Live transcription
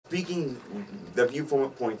speaking the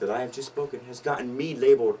viewpoint that I have just spoken has gotten me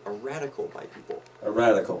labeled a radical by people. A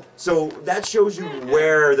radical. So that shows you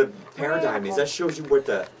where the paradigm is. That shows you what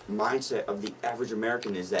the mindset of the average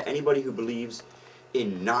American is. That anybody who believes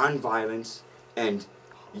in non-violence and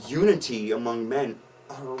unity among men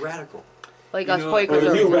are a radical. Like us Quakers. Or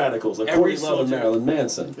the new radicals, like Corey Love and Marilyn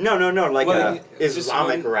Manson. No, like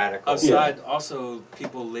Islamic radical. Aside, also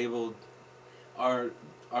people labeled are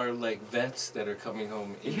like vets that are coming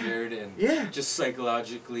home injured and just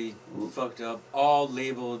psychologically fucked up, all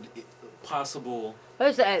labeled possible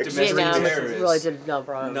domestic terrorists, really did not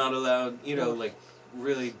wrong. Not allowed, you know, like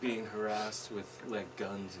really being harassed with like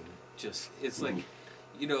guns and just, it's like,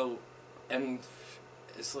 you know, and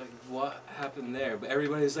it's like, what happened there? But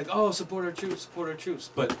everybody's like, oh, support our troops,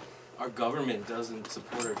 but our government doesn't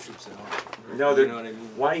support our troops at all. No, you know what I mean?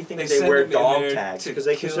 Why do you think they wear dog tags? Because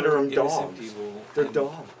they consider them dogs. They're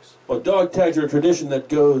dogs. Well, dog tags are a tradition that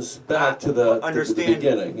goes back to the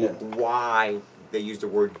beginning. Yeah. Why they use the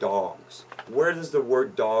word dogs? Where does the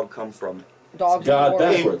word dog come from? Dogs. God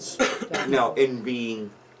backwards. No, in being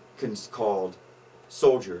called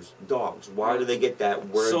soldiers, dogs. Why do they get that?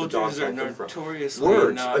 Where the dogs come from? Notoriously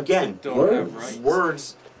words not, again. Don't have rights.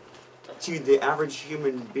 Words to the average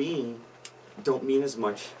human being don't mean as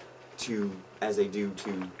much as they do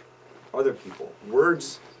to other people.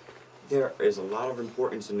 Words, there is a lot of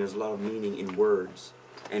importance and there's a lot of meaning in words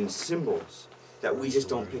and symbols that we just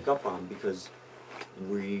don't pick up on because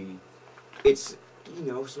it's, you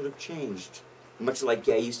know, sort of changed. Much like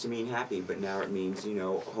gay used to mean happy, but now it means, you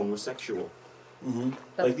know, homosexual. Mm-hmm.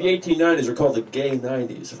 Like the 1890s were called the gay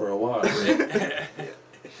 90s for a while.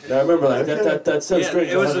 Now I remember that sounds great.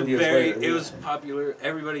 It was it was popular.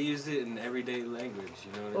 Everybody used it in everyday language.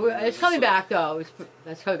 You know. What I mean? It's coming back though.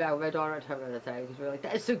 That's coming back with my daughter. I talked about that today because we were like,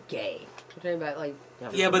 "That is so gay." We're talking about like.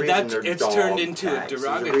 Yeah, but it's turned into a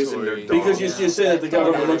derogatory. Because you say that the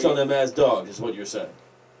government looks on them as dogs. Is what you're saying.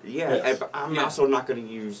 Yeah, yes. I'm also not going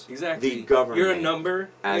to use the government. You're a number,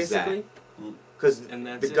 basically. Because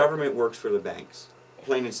the government works for the banks,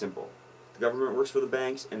 plain and simple. The government works for the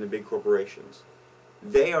banks and the big corporations.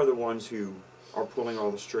 They are the ones who are pulling all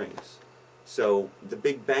the strings. So the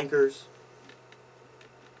big bankers.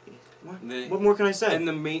 What more can I say? And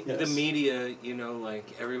the media, you know,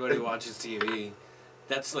 like everybody watches TV.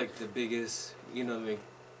 That's like the biggest, you know, like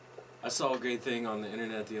I saw a great thing on the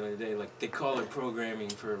internet the other day. Like they call it programming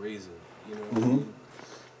for a reason, you know,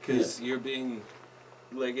 because you're being,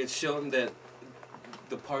 like it's shown that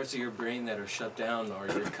the parts of your brain that are shut down are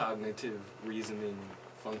your cognitive reasoning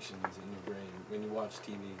functions in your brain when you watch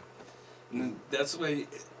TV. And that's why,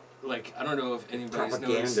 like, I don't know if anybody's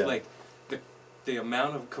noticed, like, the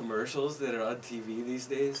amount of commercials that are on TV these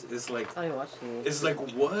days is like, I watch TV. It's like,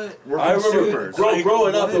 what? I remember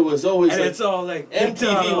growing up, it was always and like, it's all like,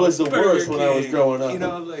 MTV was the worst when I was growing up. You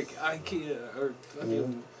know, like IKEA or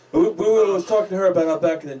fucking... We was talking to her about how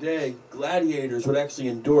back in the day, gladiators would actually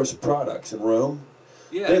endorse products in Rome.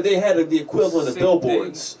 Yeah. They had the equivalent of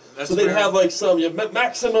billboards. So they'd have like some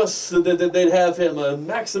Maximus. They'd have him.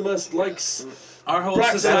 Maximus likes. Our whole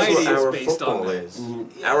society is based on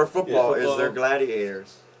that. Our football is their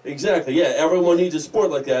gladiators. Exactly. Yeah. Everyone needs a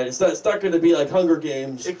sport like that. It's not going to be like Hunger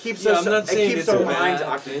Games. It keeps us. It keeps our minds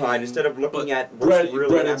occupied instead of looking at what's really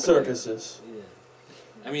bread and circuses. Yeah.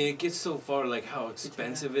 I mean, it gets so far like how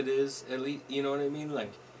expensive it is. At least, you know what I mean.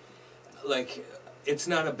 Like, it's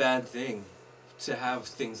not a bad thing to have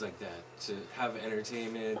things like that, to have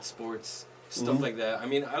entertainment, sports, stuff like that. I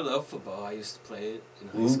mean, I love football. I used to play it in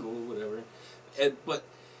high school, whatever. But,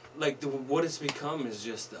 like, what it's become is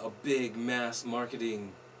just a big mass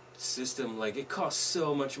marketing system. Like, it costs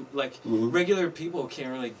so much. Like, regular people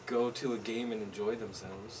can't really go to a game and enjoy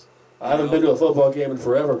themselves. I haven't been to a football game in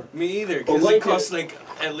forever. Me either, because it costs like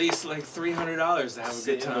at least like $300 to have a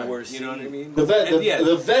good time. You know what I mean? The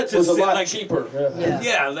vet was a lot cheaper.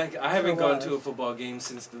 Yeah, like I haven't gone to a football game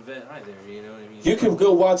since the vet either. You know what I mean? You can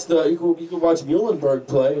go watch you can watch Muhlenberg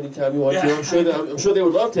play anytime you want to. I'm sure they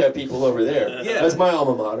would love to have people over there. Yeah, that's my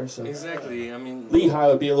alma mater. So exactly. I mean, Lehigh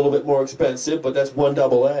would be a little bit more expensive, but that's 1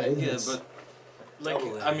 AA. Yeah, but. Like,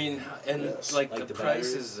 I mean, and like the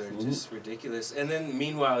prices are just ridiculous. And then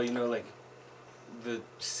meanwhile, you know, like the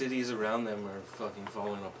cities around them are fucking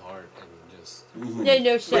falling apart and just. Yeah,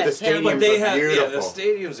 no shit. But the stadiums they are beautiful. the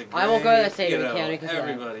stadiums are great. I won't go to that stadium. You know,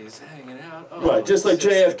 everybody's hanging out. Oh, right, just like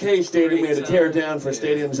JFK Stadium, we had to tear down for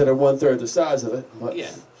stadiums that are 1/3 the size of it. But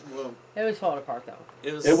yeah, well, it was falling apart though.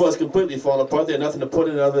 It was completely falling apart. They had nothing to put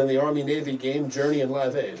in other than the Army-Navy game, Journey, and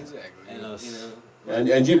Live Aid. Exactly.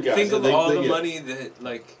 And you guys think of all the money that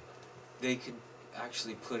like they could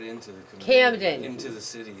actually put into the community. Camden. Into the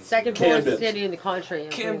city. Second Camden. poorest city in the country.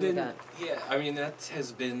 Camden, yeah, I mean, that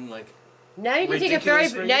has been, like, Now you can take a ferry.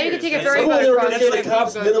 ridiculous for Now you can years. take a That's ferry Some boat of them were across. going to That's get like a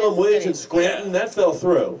cop's to go to minimum the wage city. in Scranton. That fell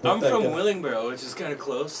through. I'm Thank from God. Willingboro, which is kind of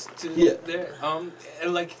close to Yeah. there.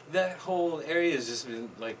 And, like, that whole area has just been,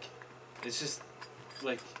 like, it's just,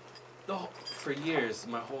 like, for years,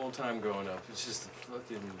 my whole time growing up, it's just a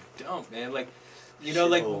fucking dump, man. Like, you know,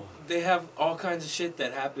 like, they have all kinds of shit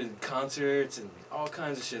that happen, concerts and all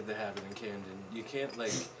kinds of shit that happen in Camden. You can't,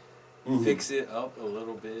 like, fix it up a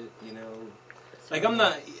little bit, you know? Like, I'm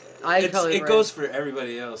not... it goes for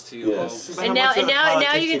everybody else, too. Yes. And now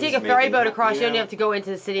you can take a ferry boat across. You don't have to go into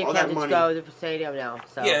the city of All that Camden to money. go to the stadium now.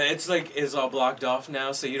 So. Yeah, it's like, it's all blocked off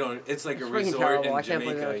now, so you don't... It's like a It's freaking resort terrible. I in can't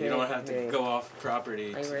believe Jamaica. it. You don't have to Yeah. go off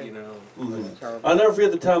property, I agree. you know? Mhm. Terrible. I'll never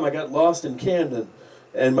forget the time I got lost in Camden,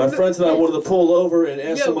 and my friends and I wanted to pull over and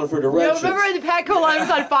ask someone for directions. Remember the Patco line was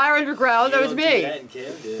on fire underground? That was me.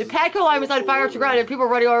 The Patco line was on fire underground, and people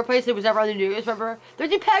were running all over the place. It was ever on the news. Remember? There's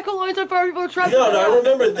the Patco lines on fire. People were trapped. No, I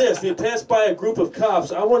remember this. We passed by a group of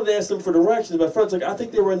cops. I wanted to ask them for directions. My friend's like, I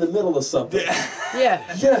think they were in the middle of something. Yeah.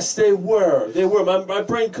 Yes, they were. They were. My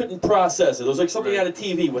brain couldn't process it. It was like something out of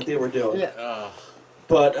TV, what they were doing. Yeah.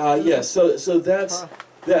 But, yeah, so that's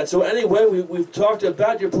that. So anyway, we've talked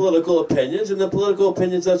about your political opinions, and the political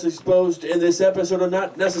opinions that's exposed in this episode are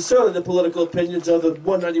not necessarily the political opinions of the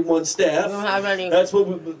 191 staff. We don't have any. That's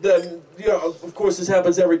what then, you know, of course, this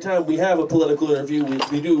happens every time we have a political interview.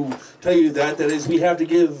 We do tell you that is, we have to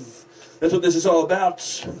give. That's what this is all about.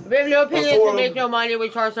 We have no opinions. We Forum. make no money.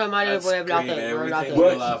 We charge no money. That's We have great, nothing. man. We're We nothing. thank you a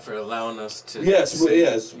Right. lot for allowing us to Yes, say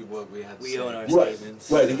yes. what we had to We say. own our Right,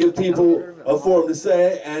 statements. right, to give people a forum to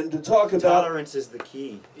say and to talk about. Tolerance is the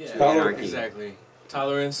key. Yeah, to anarchy. exactly.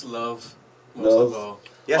 Tolerance, love, most Love. of all.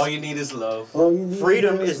 Yes. All you need is love. All you need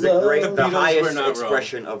Freedom is the love. great, The the Beatles were highest not wrong.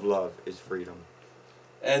 expression of love is freedom.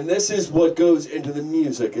 And this is what goes into the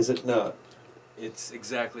music, is it not? It's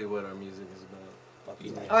exactly what our music is about.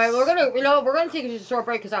 All right, we're gonna take a short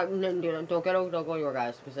break because don't go anywhere,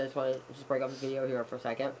 guys. Because I just want to just break up the video here for a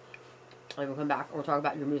second, and we'll come back and we'll talk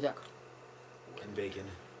about your music. And bacon.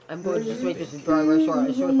 I'm going to just make this very, very short,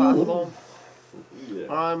 as short as possible.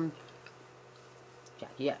 Yeah.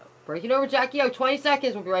 Jackie O. Breaking over Jackie O. 20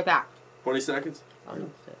 seconds. We'll be right back. 20 seconds? I think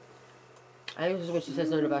this is when she says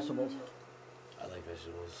no to vegetables. I like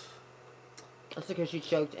vegetables. That's because she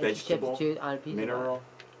choked and she chipped Vegetable, the tooth on a piece mineral.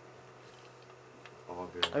 All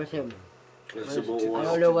good. of it. Vegetable I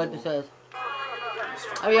don't know what this says.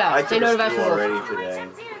 Oh yeah, I say took no a to school vegetables. already today.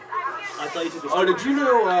 I thought you took a Oh, did you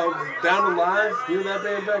know Bound Alive? Do you know that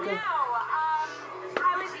band, Becca?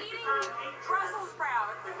 I was eating Brussels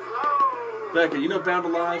sprouts. Becca, you know Bound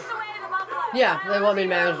Alive? Yeah, they want me to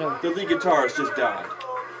manage them. The lead guitarist just died.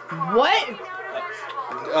 What?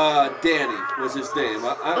 Danny was his name.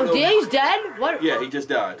 I don't Oh, know. Danny's dead? What? Yeah, he just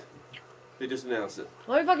died. They just announced it.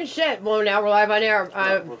 Holy fucking shit. Well, now we're live on air.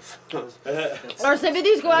 Our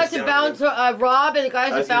sympathies go out to Bound to Rob and the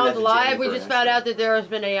guys at Bound Alive. We just found out that there has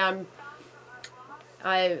been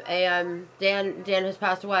Dan has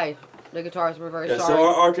passed away. The guitarist, we're very Yeah, sorry.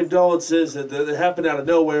 so our condolences. That happened out of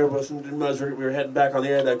nowhere. But we were heading back on the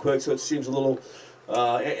air that quick, so it seems a little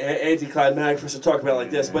anticlimactic for us to talk about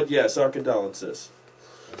like this. But yes, our condolences.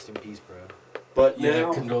 Rest in peace, bro. But Yeah,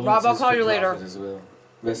 now, condolences Rob, I'll call for you later. Prophet as well.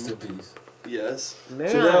 Rest in peace. yes. Man,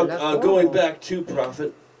 So now, that's going horrible. back to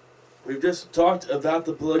Prophet, we've just talked about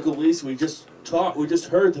the political release. We just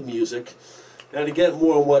heard the music. Now to get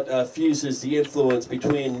more on what fuses the influence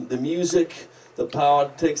between the music, the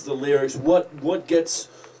politics, the lyrics, what gets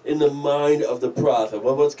in the mind of the Prophet?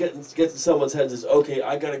 What gets in someone's head is, okay,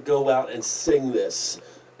 I gotta go out and sing this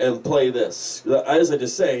and play this. As I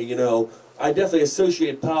just say, you know, I definitely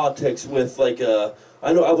associate politics with like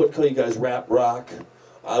I know I wouldn't call you guys rap rock.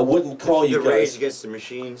 I wouldn't call you The Rage guys. Against the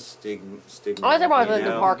Machine, stigma. I think I was in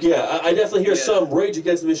the park. Yeah, I definitely hear Yeah. some Rage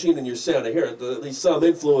Against the Machine in your sound. I hear at least some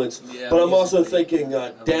influence. Yeah, But I'm also musically, thinking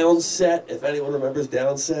I Downset, if anyone remembers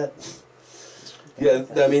Downset. Yeah,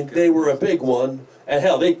 I mean, they were a big one. And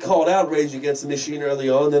hell, they called out Rage Against the Machine early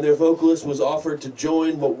on, then their vocalist was offered to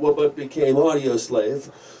join what became Audio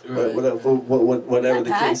Slave. Right. Whatever Is that the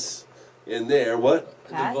Pat? case in there. What?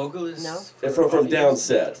 Pat? The vocalist? No. And from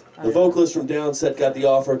Downset. The vocalist from Downset got the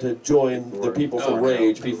offer to join the people from Oh, okay.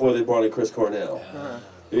 Rage before they brought in Chris Cornell. Uh-huh.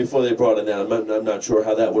 Before they brought it down. I'm not sure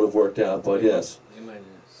how that would have worked out, but yes. They might have.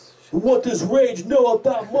 What does Rage know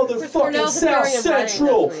about motherfucking Cornell's South appearing in Friday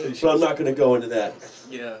Central? next week. But I'm not going to go into that.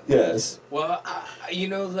 Yeah. Yes. Well, you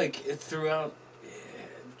know, like throughout,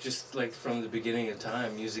 just like from the beginning of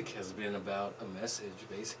time, music has been about a message,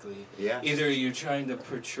 basically. Yeah. Either you're trying to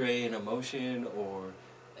portray an emotion or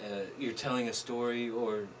you're telling a story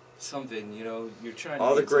or something. You know, you're trying. To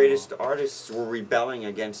All the get greatest someone. artists were rebelling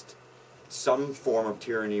against some form of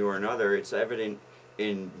tyranny or another. It's evident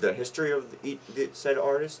in the history of the said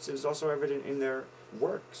artists. It's also evident in their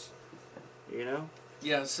works. You know.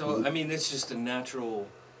 Yeah. So I mean, it's just a natural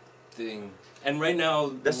thing. And right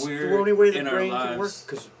now, That's we're the only way the in our brain can work. lives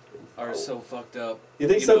Because are so fucked up. You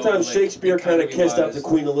think know, sometimes like, Shakespeare kind of kissed up to economy-wise.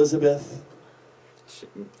 Queen Elizabeth?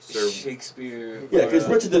 Shakespeare. Yeah, because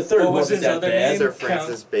or, Richard III what was wasn't his that other bad. name? Sir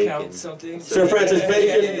Francis Count, Bacon. Count something. Sir Francis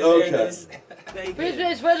Bacon? There it Okay. is.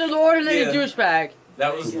 It's for the Lord and then Yeah. a douchebag.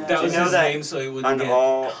 That was Yeah. that Do was you know his that name, so he wouldn't on get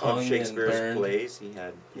all hung of Shakespeare's and burned. plays, he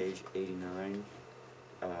had page 89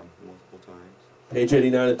 multiple times. Page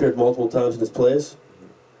 89 appeared multiple times in his plays.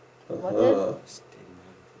 What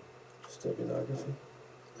Steganography.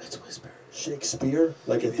 Let's whisper. Shakespeare?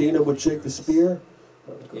 Like Athena would shake the spear?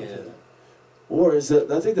 Yeah. Or is it,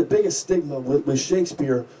 I think the biggest stigma with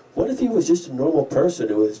Shakespeare, what if he was just a normal person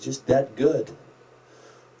who was just that good?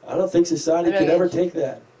 I don't think society could ever take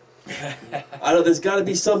that. I don't. There's got to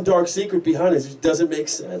be some dark secret behind it. It doesn't make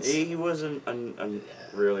sense. He wasn't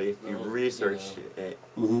really. If you Well, research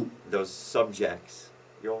Mm-hmm. those subjects,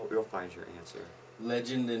 you'll find your answer.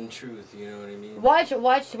 Legend and truth, you know what I mean? Watch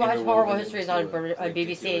Interwoven Horrible Histories on into it.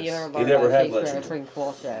 BBC and you hear Ridiculous. about He never had Shakespeare legend. and freaking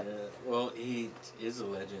bullshit. Yeah, well, he is a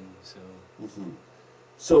legend, so. Mm-hmm.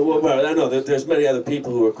 So, well, I know that there's many other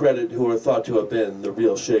people who are thought to have been the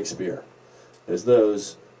real Shakespeare. There's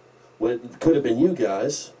those. Well, it could have been you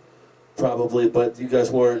guys, probably, but you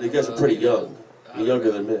guys weren't. You guys are pretty young. You're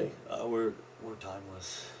younger than me. We're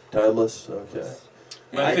timeless. Timeless. Okay.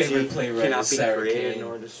 My Actually, favorite playwright cannot is be Sarah created Kane.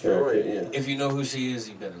 nor destroyed. Okay, yeah. If you know who she is,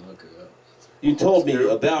 you better look her up. You told me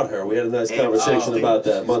about her. We had a nice And conversation oh, about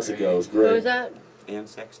that she's months great. ago. It was Who is great. that? Anne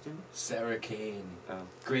Sexton. Sarah Kane. Oh.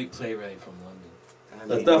 Great playwright from London. I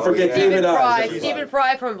Let's mean, not forget yeah. David Stephen Eyes, Fry. everybody. Stephen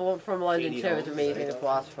Fry from London Katie too. It's Holmes, amazing. right? The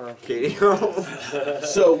philosopher. Katie Holmes.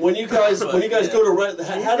 So when you guys go to write, She's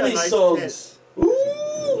how got many nice songs? tits.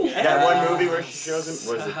 Ooh. That one movie where she shows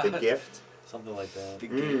him, was it The Gift? Something like that. The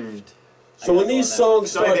Mm. gift. So when these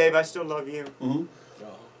songs Sorry, start, babe, I still love you. Mhm. Oh.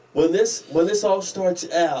 when this all starts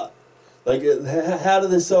out, like how do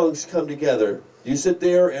the songs come together? Do you sit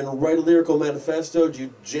there and write a lyrical manifesto? Do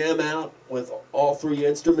you jam out with all three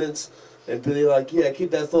instruments and be like, yeah, keep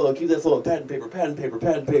that flowing, pad and paper, pad and paper,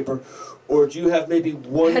 pad and paper? Or do you have maybe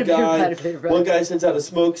one Pad and paper, guy, pad and paper. one guy sends out a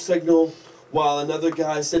smoke signal while another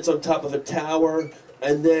guy sits on top of a tower,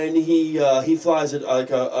 and then he flies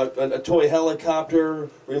a toy helicopter,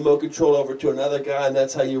 remote control over to another guy, and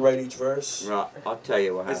that's how you write each verse? Well, I'll tell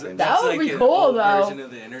you what happened. That That's would like be an cool, old though. version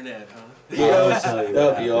of the internet, huh? Yeah, I'll tell you that would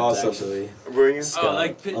what be happens, awesome. Actually. Were you? Oh,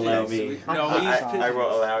 like pigeons. Allow me. No, we use I pigeons.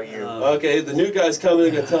 will allow you. Okay, the new guy's coming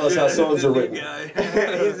in and tell us how songs The are new written.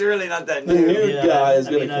 guy. He's really not that The new. new guy is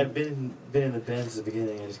I gonna mean, come. I've been in the band since the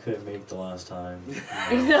beginning. I just couldn't make it the last time.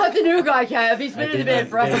 He's not the new guy, Kev. He's been in the band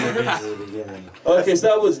I've been in the forever. band since the beginning. Okay, so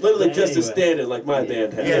that was literally just a Anyway. stand-in like my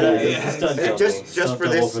band had. Yeah, It's stunt double. just Stunt for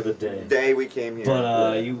double this for the day. day we came here.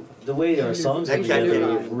 But the way our songs that come cat together,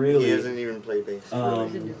 can't even, really, he doesn't even play bass.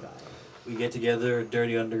 we get together at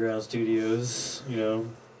Dirty Underground Studios. You know.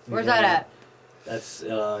 Where's that at? That's in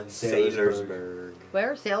Saylorsburg. Saylorsburg.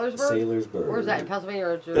 Where? Sailorsburg? Saylorsburg. Where's that? In Pennsylvania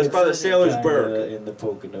or That's by the Sailorsburg. Kinda in the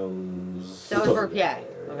Poconos. Sailorsburg, yeah.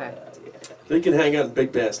 Okay. They can hang out in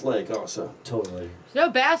Big Bass Lake also. Totally. There's no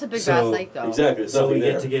bass at Big So- Bass Lake, though. Exactly, there's So nothing we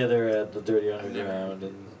there. get together at the Dirty Underground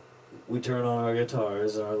and we turn on our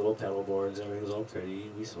guitars and our little pedal boards and everything's all pretty.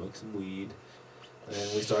 We smoke some weed and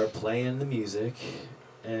we start playing the music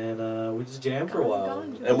and we just jam for a while.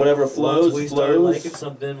 And whatever flows, Once we start flows. liking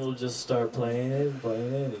something, we'll just start playing it,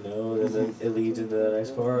 you know, and then it leads into the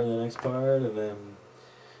next part and the next part, and then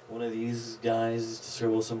one of these guys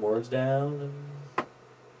scribbles some words down, and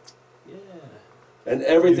yeah. And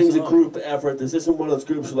everything's a New song. group effort. This isn't one of those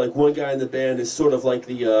groups where like one guy in the band is sort of like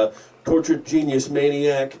the tortured genius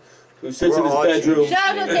maniac who sits in We're his all bedroom.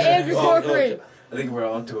 Shout out to Andrew Oh, Corcoran. okay. I think we're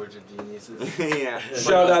all tortured geniuses. yeah.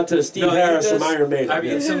 Shout out to Steve No, he Harris from does- Iron Maiden. I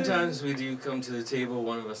mean, yeah. sometimes we do come to the table,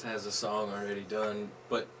 one of us has a song already done,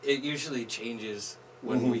 but it usually changes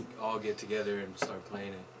when we all get together and start playing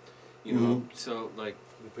it. You know, so like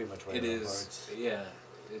We pretty much write it our is, parts. yeah.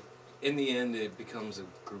 In the end, it becomes a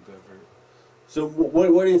group effort. So what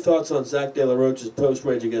are your thoughts on Zach De La Rocha's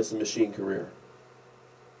post-Rage Against the Machine career?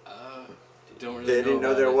 Don't really They didn't know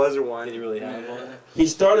about there it. was one. Did you really have Yeah. one? He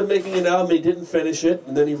started making an album, he didn't finish it,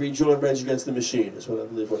 and then he rejoined Rage Against the Machine, is what I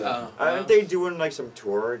believe what happened. Aren't they doing like some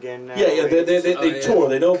tour again now? Yeah, they Oh, yeah. tour,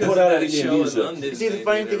 they don't 'Cause put out that any show new in music. London, See, the they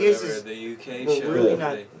funny did or thing is whatever, the UK We're show. really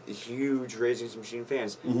not they- huge Rage Against the Machine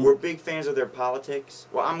fans. Mhm. We're big fans of their politics.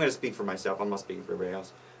 Well, I'm going to speak for myself. I'm not speaking for everybody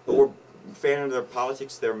else. but we're a fan of their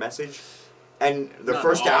politics, their message. And the Not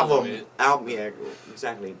first all of album, it. yeah,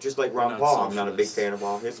 exactly. Just like Ron not Paul, I'm not a big socialist. fan of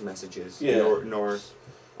all his messages. Yeah. Nor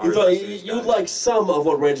You like some of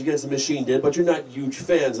what Rage Against the Machine did, but you're not huge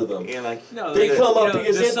fans of them. Yeah, like No, They like, come you up know,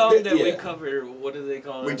 because the they- song that we yeah. cover. What do they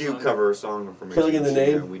call it? we do cover a song from Killing in the Rage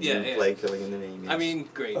Against Name? We do Yeah, yeah. play Killing in the Name. Yes. I mean,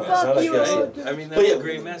 great Oh, message. Fuck you, right? I mean, But that's yeah, a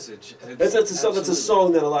great message. That's a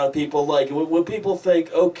song that a lot of people like. When people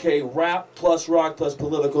think, okay, rap plus rock plus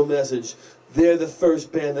political message, they're the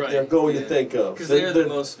first band that they're going to think of. Because they're the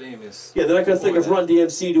most famous. Yeah, they're not going to think of before Run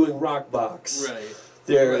DMC doing Rock Box. that. Right.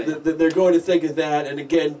 They're going to think of that, and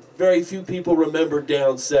again, very few people remember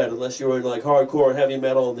Downset unless you were in like hardcore heavy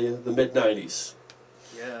metal in the mid '90s.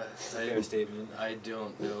 Yeah, Fair statement. I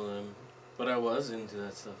don't know them, but I was into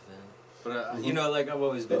that stuff then. But you know, like I've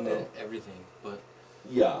always been to everything. But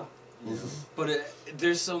Yeah. you know, but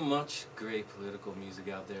there's so much great political music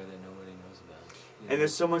out there that nobody knows about. You know? And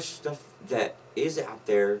there's so much stuff that is out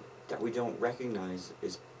there that we don't recognize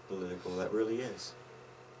is political. That really is.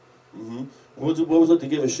 Mm-hmm. What was it to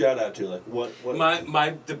give a shout out to? Like what?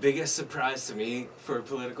 The biggest surprise to me for a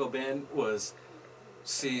political band was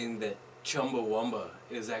seeing that Chumbawamba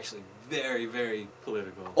is actually very, very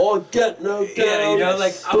political. Oh, get no down. Yeah, you know,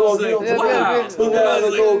 like I was like, wow.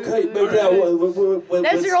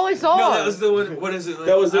 That's your only song. No, that was the one. What is it? Like,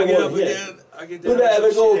 That was the I get one, up yeah. again. I get down.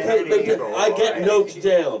 or some shit. I get knocked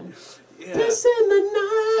down. Yeah. This in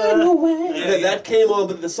the night away. Yeah, That came on,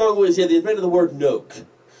 but the song was they invented the word "noke."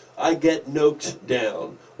 I get knocked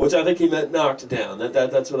down, which I think he meant knocked down.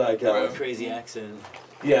 That's what I got. Crazy accent.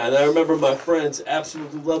 Yeah, and I remember my friends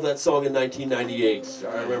absolutely loved that song in 1998.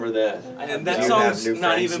 I remember that. And Do that you song's have new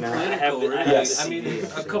not friends even now? political, really. Yes. I mean,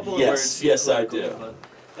 a couple of Yes, words. seem yes, I political, do. But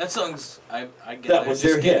that song's, I get That that was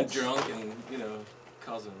just their getting hit. drunk and, you know,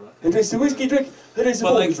 causing a ruckus. It takes the whiskey drink. It takes the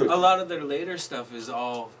But like whiskey drink. a lot of their later stuff is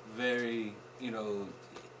all very, you know,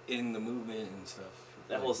 in the movement and stuff.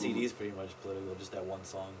 That whole CD is pretty much political. Just that one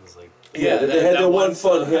song was like. Yeah, they that- had that their one one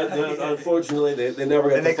fun song. hit. And unfortunately, they never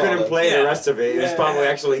got And to they couldn't follow. play the Yeah. rest of it. It was Yeah. probably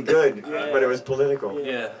actually good, Yeah. but it was political.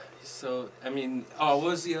 Yeah. So I mean, what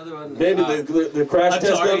was the other one? Maybe the crash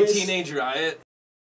test Atari dummies? Teenage Riot.